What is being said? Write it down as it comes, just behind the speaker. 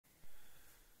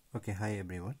Okay, hi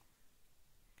everyone.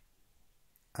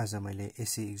 आज मैले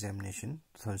SC examination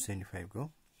 2075 को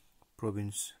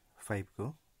प्रोभिन्स 5 को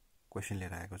क्वेशन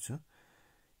लिएर आएको छु।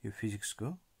 यो फिजिक्स को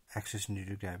एक्सेलरेसन ड्यू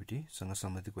टु ग्राभिटी सँग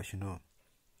सम्बन्धित क्वेशन हो।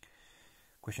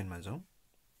 क्वेशनमा जाउँ।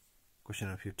 क्वेशन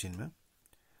नम्बर 15 मा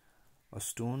A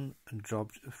stone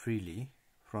dropped freely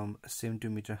from 70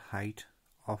 meter height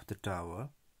of the tower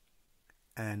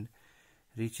and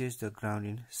reaches the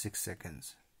ground in 6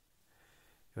 seconds.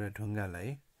 एउटा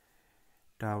ढुङ्गालाई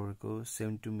टावर को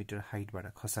 70 मिटर हाइट बाट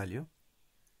खसाल्यो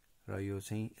र यो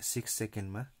चाहिँ 6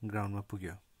 सेकेन्ड मा ग्राउन्ड मा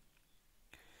पुग्यो।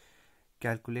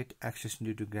 Calculate acceleration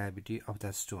due to gravity of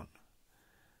that stone.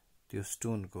 त्यो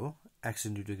स्टोन को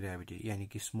एक्सेलरेसन ड्यू टु ग्राभिटी यानी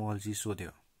कि स्मल जी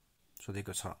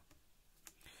सोधेको छ।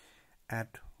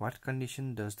 At what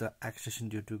condition does the acceleration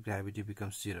due to gravity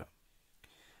becomes 0।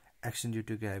 Acceleration due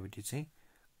to gravity चाहिँ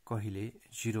कहिले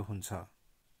 0 हुन्छ।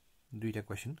 दुईटा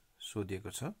क्वेशन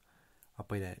सोधिएको छ। अब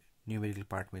पहिला न्यूमेरिकल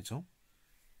पार्ट में जाउँ।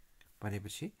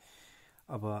 भनेपछि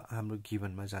अब हाम्रो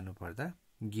गिवन मा जानु पर्दा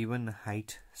गिवन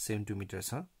हाइट 70 मिटर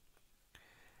छ,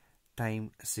 टाइम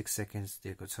 6 सेकेन्ड्स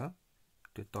दिएको छ।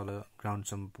 त्यो तल ग्राउन्ड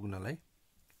सम्म पुग्नलाई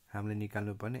हामीले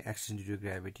निकाल्नु पर्ने एक्सेलरेसन ड्यू टु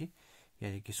ग्राभिटी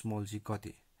यानी कि स्मल जी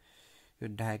कति। यो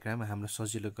डायग्राम हाम्रो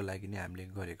सजिलोको लागि नै हामीले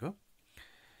गरेको।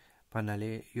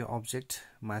 भन्नाले यो अब्जेक्ट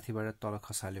माथिबाट तल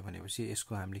खसाल्यो भनेपछि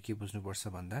यसको हामीले के बुझ्नु पर्छ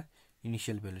भन्दा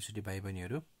इनिशियल भेलोसिटी भाइ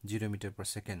बहिनीहरु 0 metre per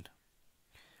second,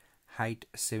 height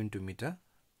 70 metre,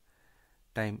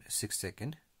 time 6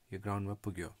 second, यो ग्राउन्ड मा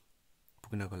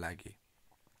पुग्नको लागि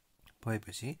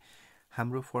भएपछि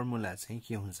हाम्रो फर्मुला चाहिँ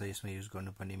के हुन्छ यसमा युज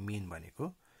गर्नुपर्ने मेन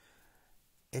भनेको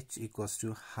h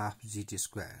 = half gt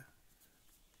square।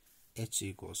 h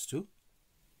 =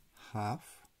 half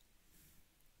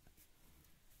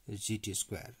gt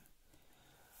square।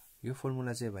 यो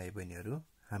फर्मुला चाहिँ भाइ बहिनीहरु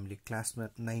हामीले क्लासमा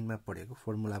 9 मा पढेको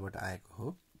फर्मुलाबाट आएको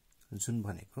हो, जुन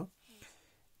भनेको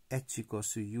h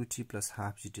 = ut +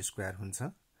 half gt square हुन्छ।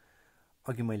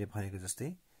 अघि मैले भनेको जस्तै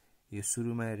यो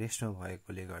सुरुमा रेस्टमा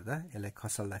भएकोले गर्दा यसलाई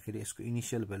खसाल्दाखेरि यसको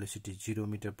initial velocity 0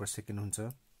 metre per second हुन्छ।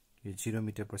 यो 0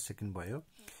 मिटर पर सेकेन्ड भयो।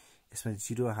 यसमा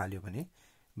 0 हाल्यो भने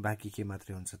बाँकी के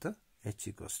मात्रै हुन्छ त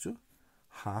h =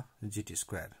 half gt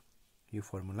square। यो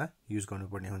फर्मुला युज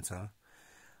गर्नुपर्ने हुन्छ।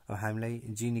 अब हामीलाई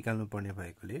g निकाल्नु पर्ने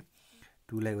भएकोले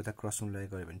 2 लाई उता क्रस मल्टिप्लाई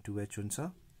गर्यो भने 2h हुन्छ,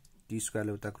 t स्क्वायर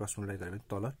लाई उता क्रस मल्टिप्लाई गर्यो भने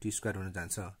तल t स्क्वायर हुन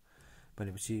जान्छ।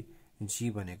 भनेपछि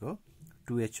g भनेको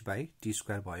 2h/t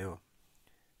स्क्वायर भयो।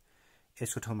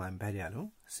 यसको ठाउँमा हामी भ्यालु हालौं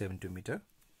 70 मिटर,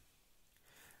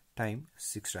 टाइम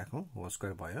 6 राखौं, होल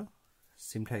स्क्वायर भयो।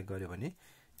 सिम्प्लिफाई गर्यो भने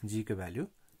g को value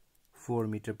 4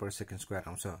 metre per second square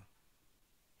आउँछ।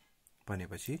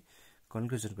 भनेपछि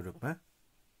कन्क्लुजनको रूपमा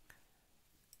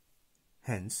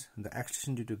hence the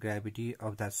acceleration due to gravity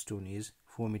of that stone is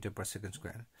 4 meter per second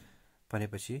square।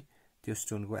 भनेपछि त्यो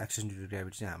स्टोन को एक्सेलरेसन ड्यू टु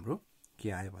ग्राभिटी चाहिँ हाम्रो के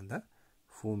आयो भन्दा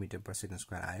 4 मिटर पर सेकेन्ड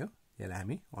स्क्वायर आयो। यसलाई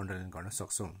हामी अन्डरलाइन गर्न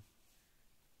सक्छौं।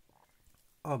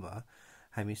 अब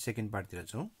हामी सेकेन्ड पार्ट तिर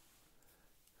जाउँ।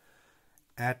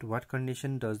 At what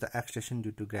condition does the acceleration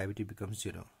due to gravity becomes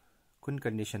 0। कुन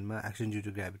कन्डिसनमा एक्सेलरेसन ड्यू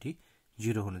टु ग्राभिटी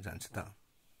 0 हुन जान्छ त।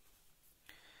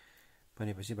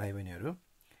 भनेपछि भाइ बहिनीहरु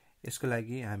यसको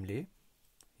लागि हामीले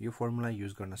यो फर्मुला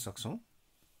युज गर्न सक्छौं।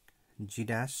 g'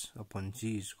 upon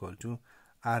g =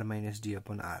 r - d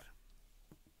upon r।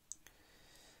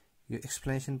 यो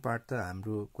एक्सप्लेनेसन पार्ट त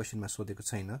हाम्रो क्वेशनमा सोधेको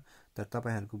छैन, तर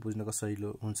तपाईहरुको बुझ्नको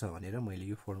सजिलो हुन्छ भनेर मैले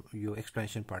यो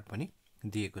एक्सप्लेनेसन पार्ट पनि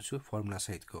दिएको छु फर्मुला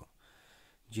सहितको।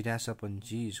 g' upon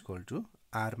g =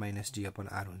 r - d upon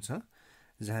r हुन्छ,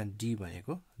 जहाँ d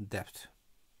भनेको डेप्थ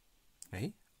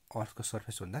है, अर्थको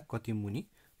सर्फेस भन्दा कति मुनि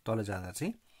तल जाँदा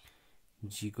चाहिँ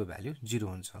g को भ्यालु 0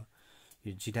 हुन्छ।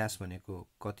 यो g' भनेको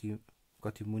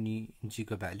कति मुनि g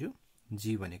को भ्यालु,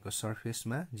 g भनेको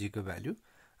सर्फेसमा g को भ्यालु,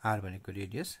 r भनेको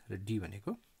रेडियस र d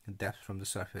भनेको डेप्थ फ्रम द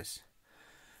सर्फेस।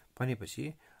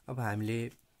 भनेपछि अब हामीले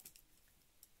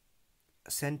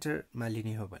सेन्टरमा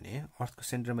लिने हो भने, अर्थको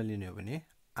सेन्टरमा लिने हो भने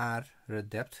r र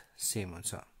डेप्थ सेम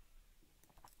हुन्छ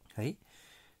है।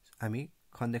 हामी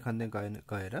खन्दै खन्दै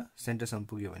गएर सेन्टरसम्म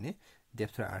पुग्यो भने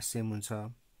डेप्थ र r सेम हुन्छ।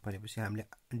 भनेपछि हामीले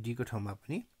d को ठाउँमा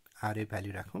पनि r ए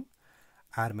भ्यालु राखौं।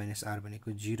 r - r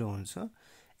भनेको 0 हुन्छ।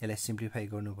 यसलाई सिम्प्लिफाई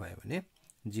गर्नु भयो भने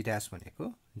g' भनेको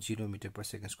 0 मिटर पर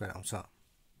सेकेन्ड स्क्वायर आउँछ।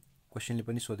 क्वेशनले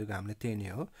पनि सोधेको हामीले त्यही नै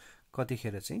हो,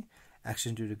 कतिखेर चाहिँ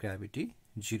एक्सेलरेसन ड्यू टु ग्राभिटी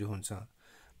 0 हुन्छ।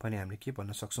 भने हामीले के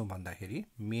भन्न सक्छौं भन्दाखेरि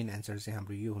मेन आन्सर चाहिँ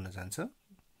हाम्रो यो हुन जान्छ।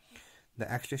 The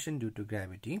acceleration due to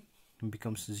gravity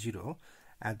becomes 0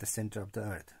 at the center of the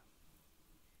earth।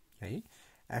 है,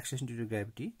 एक्सेलरेसन ड्यू टु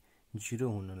ग्राभिटी 0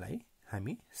 हुनलाई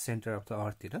हामी सेन्टर अफ द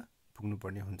अर्थ तिर पुग्नु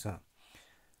पर्ने हुन्छ।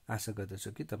 आशा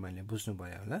गर्दछु कि तपाईले बुझ्नु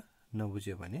भयो होला।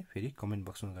 नबुझ्यो भने फेरि कमेन्ट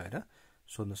बक्समा गएर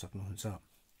सोध्न सक्नुहुन्छ।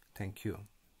 Thank you.